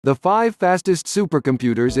The 5 fastest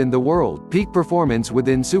supercomputers in the world. Peak performance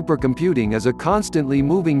within supercomputing is a constantly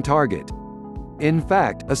moving target. In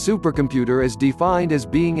fact, a supercomputer is defined as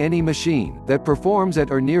being any machine that performs at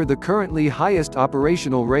or near the currently highest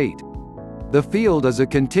operational rate. The field is a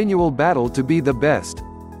continual battle to be the best.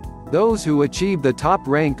 Those who achieve the top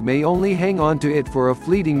rank may only hang on to it for a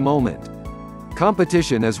fleeting moment.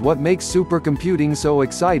 Competition is what makes supercomputing so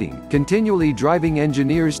exciting, continually driving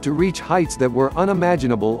engineers to reach heights that were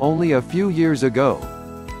unimaginable only a few years ago.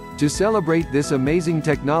 To celebrate this amazing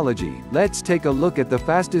technology, let's take a look at the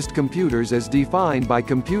fastest computers as defined by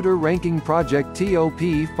Computer Ranking Project TOP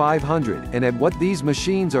 500 and at what these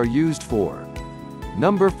machines are used for.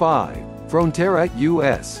 Number 5. Frontera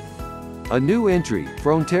US. A new entry,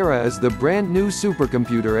 Frontera is the brand new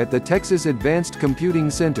supercomputer at the Texas Advanced Computing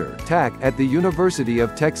Center (TAC) at the University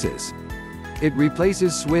of Texas. It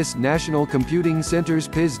replaces Swiss National Computing Center's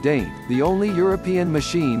PIZ Daint, the only European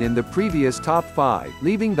machine in the previous top 5,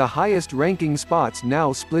 leaving the highest ranking spots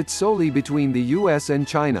now split solely between the US and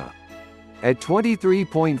China. At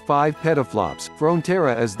 23.5 petaflops,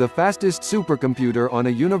 Frontera is the fastest supercomputer on a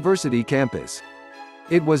university campus.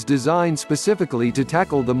 It was designed specifically to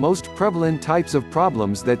tackle the most prevalent types of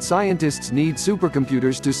problems that scientists need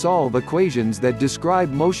supercomputers to solve: equations that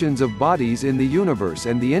describe motions of bodies in the universe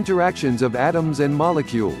and the interactions of atoms and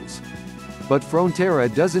molecules. But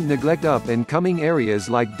Frontera doesn't neglect up-and-coming areas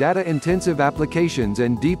like data-intensive applications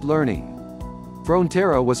and deep learning.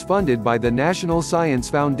 Frontera was funded by the National Science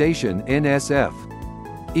Foundation (NSF).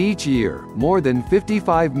 Each year, more than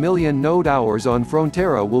 55 million node hours on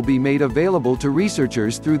Frontera will be made available to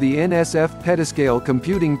researchers through the NSF Petascale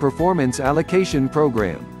Computing Performance Allocation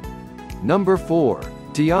Program. Number 4.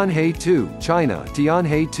 Tianhe 2, China.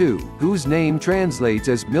 Tianhe 2, whose name translates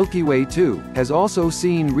as Milky Way 2, has also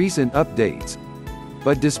seen recent updates.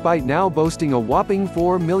 But despite now boasting a whopping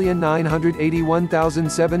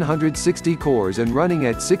 4,981,760 cores and running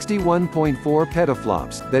at 61.4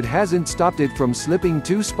 petaflops, that hasn't stopped it from slipping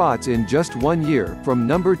 2 spots in just 1 year, from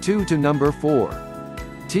number 2 to number 4.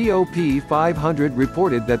 TOP 500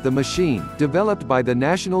 reported that the machine, developed by the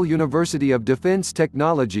National University of Defense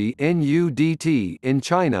Technology (NUDT) in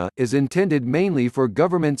China, is intended mainly for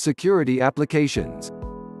government security applications.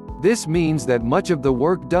 This means that much of the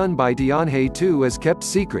work done by Tianhe 2 is kept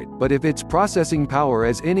secret, but if its processing power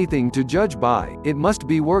is anything to judge by, it must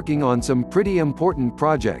be working on some pretty important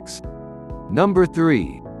projects. Number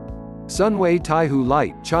 3. Sunway Taihu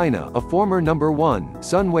Lite, China. A former number 1,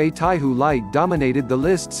 Sunway Taihu Lite dominated the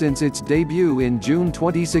list since its debut in June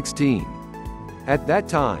 2016. At that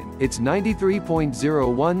time, its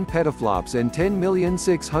 93.01 petaflops and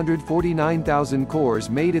 10,649,000 cores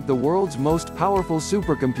made it the world's most powerful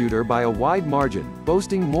supercomputer by a wide margin,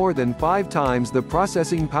 boasting more than 5 times the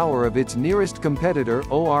processing power of its nearest competitor,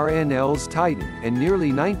 ORNL's Titan, and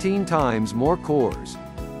nearly 19 times more cores.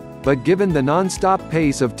 But given the non-stop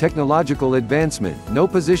pace of technological advancement, no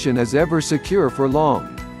position is ever secure for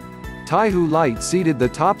long. Taihu Lite ceded the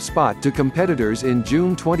top spot to competitors in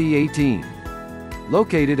June 2018.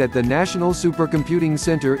 Located at the National Supercomputing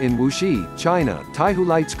Center in Wuxi, China, Taihu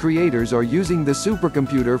Lite's creators are using the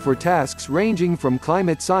supercomputer for tasks ranging from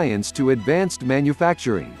climate science to advanced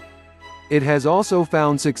manufacturing. It has also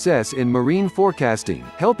found success in marine forecasting,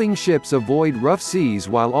 helping ships avoid rough seas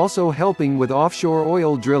while also helping with offshore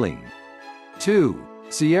oil drilling. 2.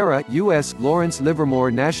 Sierra, U.S. Lawrence Livermore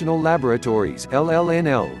National Laboratories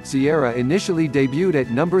 (LLNL). Sierra initially debuted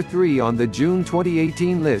at number 3 on the June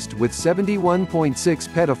 2018 list with 71.6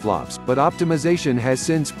 petaflops, but optimization has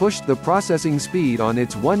since pushed the processing speed on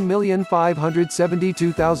its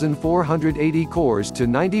 1,572,480 cores to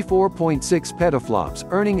 94.6 petaflops,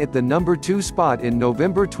 earning it the number 2 spot in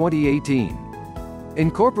November 2018.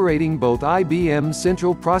 Incorporating both IBM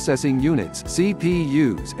Central Processing Units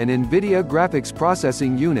 (CPUs) and NVIDIA Graphics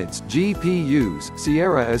Processing Units (GPUs),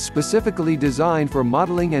 Sierra is specifically designed for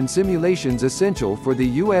modeling and simulations essential for the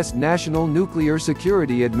U.S. National Nuclear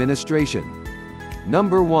Security Administration.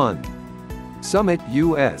 Number 1. Summit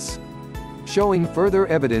US. Showing further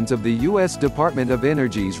evidence of the U.S. Department of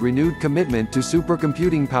Energy's renewed commitment to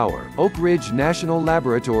supercomputing power, Oak Ridge National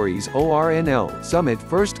Laboratories (ORNL) Summit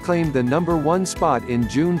first claimed the number 1 spot in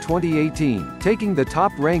June 2018, taking the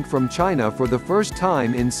top rank from China for the first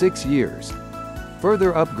time in 6 years.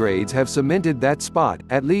 Further upgrades have cemented that spot,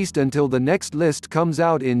 at least until the next list comes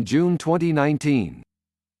out in June 2019.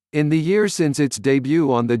 In the year since its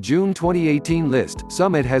debut on the June 2018 list,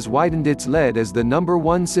 Summit has widened its lead as the number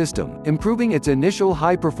 1 system, improving its initial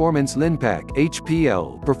high-performance LINPACK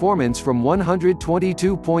 (HPL) performance from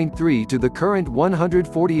 122.3 to the current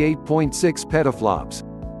 148.6 petaflops.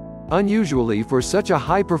 Unusually for such a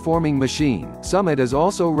high-performing machine, Summit is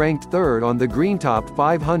also ranked third on the GreenTop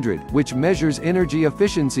 500, which measures energy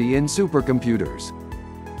efficiency in supercomputers.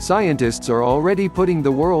 Scientists are already putting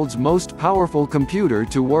the world's most powerful computer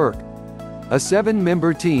to work. A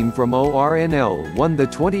 7-member team from ORNL won the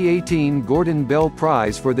 2018 Gordon Bell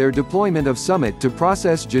Prize for their deployment of Summit to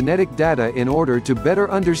process genetic data in order to better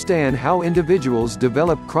understand how individuals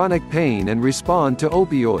develop chronic pain and respond to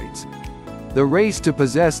opioids. The race to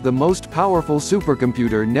possess the most powerful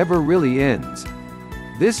supercomputer never really ends.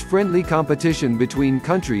 This friendly competition between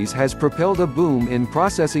countries has propelled a boom in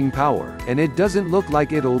processing power, and it doesn't look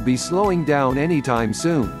like it'll be slowing down anytime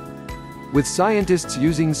soon. With scientists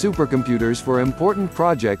using supercomputers for important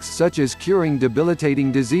projects such as curing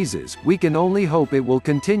debilitating diseases, we can only hope it will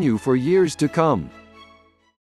continue for years to come.